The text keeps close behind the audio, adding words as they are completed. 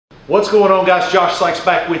What's going on, guys? Josh Sykes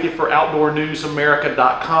back with you for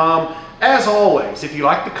OutdoorNewsAmerica.com. As always, if you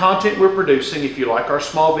like the content we're producing, if you like our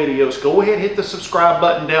small videos, go ahead and hit the subscribe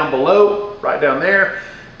button down below, right down there.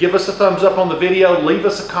 Give us a thumbs up on the video. Leave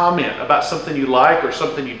us a comment about something you like or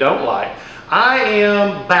something you don't like. I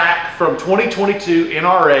am back from 2022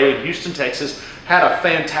 NRA in Houston, Texas. Had a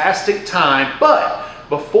fantastic time, but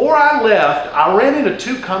before I left, I ran into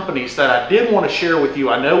two companies that I did want to share with you.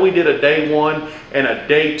 I know we did a day one and a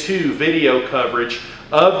day two video coverage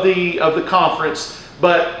of the conference,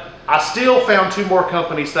 but I still found two more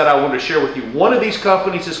companies that I wanted to share with you. One of these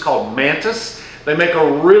companies is called Mantis. They make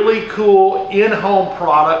a really cool in-home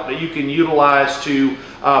product that you can utilize to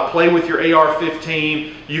play with your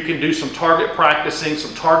AR-15. You can do some target practicing,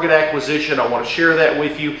 some target acquisition. I want to share that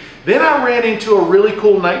with you. Then I ran into a really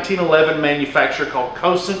cool 1911 manufacturer called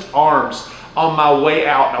Cosent Arms on my way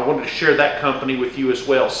out, and I wanted to share that company with you as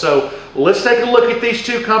well. So let's take a look at these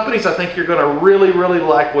two companies. I think you're going to really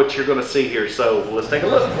like what you're going to see here. So let's take a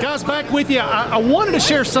look. Guys, back with you. I wanted to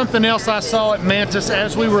share something else I saw at Mantis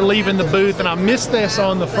as we were leaving the booth, and I missed this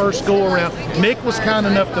on the first go around. Nick was kind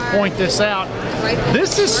enough to point this out.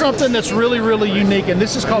 This is something that's really unique, and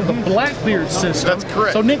this is called the Blackbeard system. That's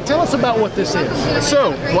correct. So Nick, tell us about what this is.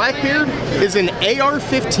 So Blackbeard is an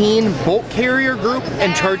AR-15 bolt carrier group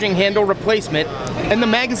and charging handle replacement, and the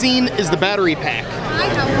magazine is the battery pack.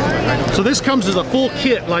 So this comes as a full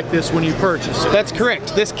kit like this when you purchase. That's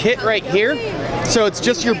correct. This kit right here, so it's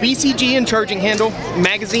just your BCG and charging handle.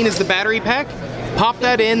 Magazine is the battery pack. Pop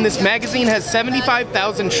that in. This magazine has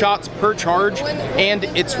 75,000 shots per charge, and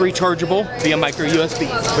it's rechargeable via micro USB.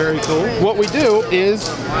 Very cool. What we do is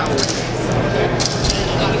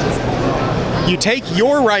you take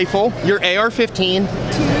your rifle, your AR-15,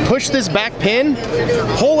 push this back pin,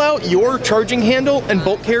 pull out your charging handle and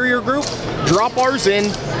bolt carrier group, drop ours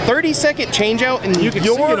in, 30-second change out, and you can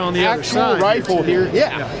your see it on the actual other side rifle here.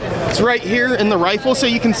 Yeah, it's right here in the rifle, so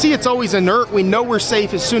you can see it's always inert. We know we're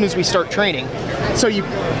safe as soon as we start training. So you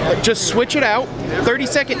just switch it out,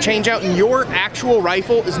 30-second change out, and your actual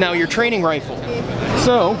rifle is now your training rifle.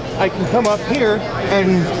 So I can come up here,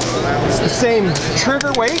 and it's the same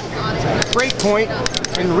trigger weight, break point,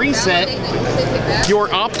 and reset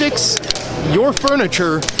your optics, your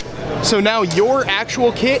furniture. So now your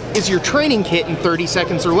actual kit is your training kit in 30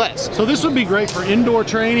 seconds or less. So this would be great for indoor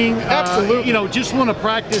training. Absolutely. You know, just want to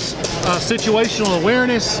practice situational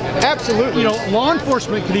awareness. Absolutely. You know, law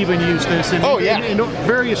enforcement could even use this in, in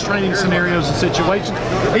various training scenarios and situations.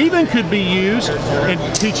 It even could be used in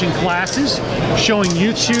teaching classes, showing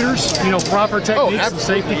youth shooters, you know, proper techniques and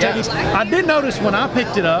safety techniques. I did notice when I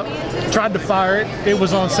picked it up, tried to fire it, it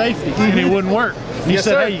was on safety and it wouldn't work. You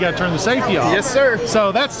said, hey, you got to turn the safety off. Yes, sir.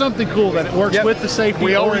 So that's something cool that it works with the safety.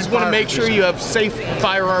 We always want to make sure you have safe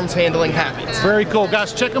firearms handling habits. Very cool.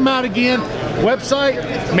 Guys, check them out again. Website,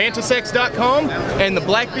 MantisX.com, and the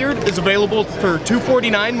Blackbeard is available for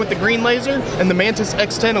 $249 with the green laser, and the Mantis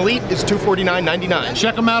X10 Elite is $249.99.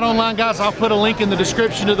 Check them out online, guys. I'll put a link in the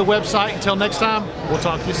description of the website. Until next time, we'll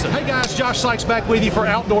talk to you soon. Hey guys, Josh Sykes back with you for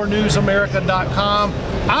OutdoorNewsAmerica.com.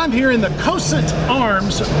 I'm here in the Cosent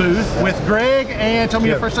Arms booth with Greg and, tell me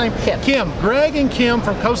your first name? Kim. Greg and Kim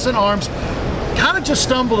from Cosent Arms. Kind of just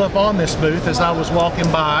stumbled up on this booth as I was walking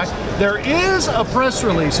by. There is a press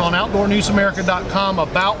release on OutdoorNewsAmerica.com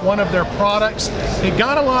about one of their products. It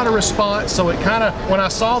got a lot of response, so it kind of, when I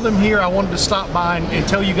saw them here, I wanted to stop by and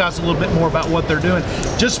tell you guys a little bit more about what they're doing.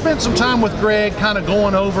 Just spent some time with Greg, kind of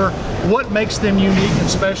going over what makes them unique and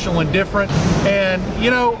special and different. And,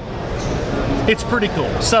 you know, it's pretty cool.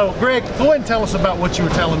 So, Greg, go ahead and tell us about what you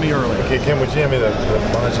were telling me earlier. Okay, Kim, would you hand me the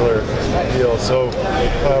modular deal? So,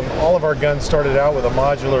 all of our guns started out with a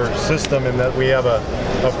modular system in that we have a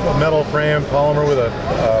metal frame, polymer with a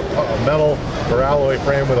metal or alloy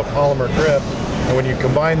frame with a polymer grip. And when you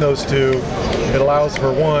combine those two, it allows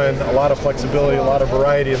for one, a lot of flexibility, a lot of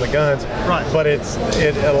variety in the guns. Right. But it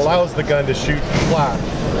allows the gun to shoot flat.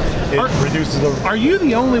 It reduces the... Are you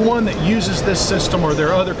the only one that uses this system, or are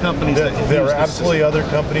there other companies that use this There are absolutely other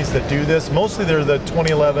companies that do this. Mostly they're the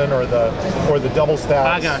 2011 or the double stacks.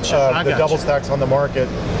 I got you. The double stacks on the market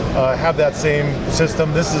have that same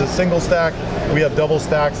system. This is a single stack. We have double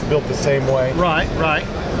stacks built the same way. Right.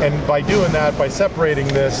 And by doing that, by separating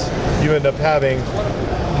this, you end up having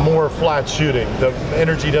more flat shooting. The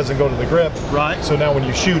energy doesn't go to the grip. Right. So now when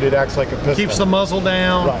you shoot, it acts like a pistol. Keeps the muzzle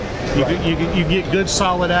down. Right. You get good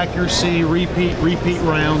solid accuracy, repeat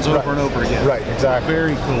rounds over and over again. Right, exactly.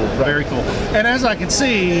 Very cool, very cool. And as I can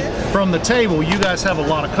see from the table, you guys have a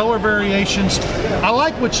lot of color variations. I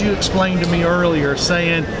like what you explained to me earlier,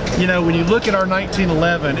 saying, you know, when you look at our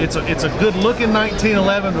 1911, it's a good looking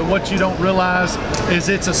 1911, but what you don't realize is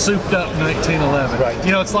it's a souped up 1911. Right.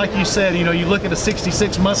 You know, it's like you said, you know, you look at a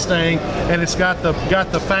 66 Mustang and it's got the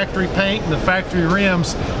factory paint and the factory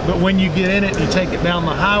rims, but when you get in it and you take it down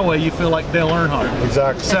the highway, you feel like Dale Earnhardt.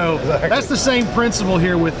 Exactly. So that's the same principle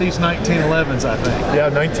here with these 1911s, I think. Yeah,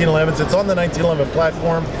 1911s. It's on the 1911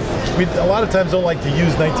 platform. We a lot of times don't like to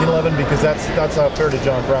use 1911 because that's not fair to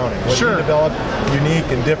John Browning. What Sure. he developed, unique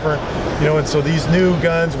and different. You know, and so these new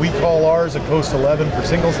guns, we call ours a Coast 11 for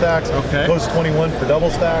single stacks, Okay. Coast 21 for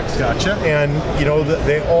double stacks. Gotcha. And you know,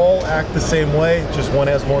 they all act the same way, just one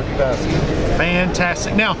has more capacity.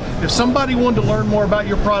 Fantastic. Now, if somebody wanted to learn more about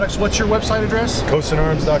your products, what's your website address?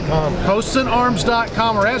 CoastandArms.com.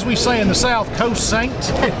 CoastandArms.com, or as we say in the South, Coast Saint,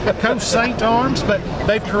 Coast Saint Arms, but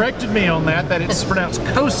they've corrected me on that it's pronounced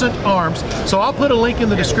Coastant Arms. So I'll put a link in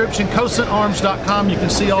the description, CoastandArms.com. You can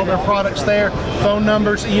see all their products there. Phone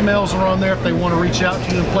numbers, emails are on there if they want to reach out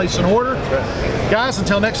to you and place an order. Guys,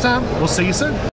 until next time, we'll see you soon.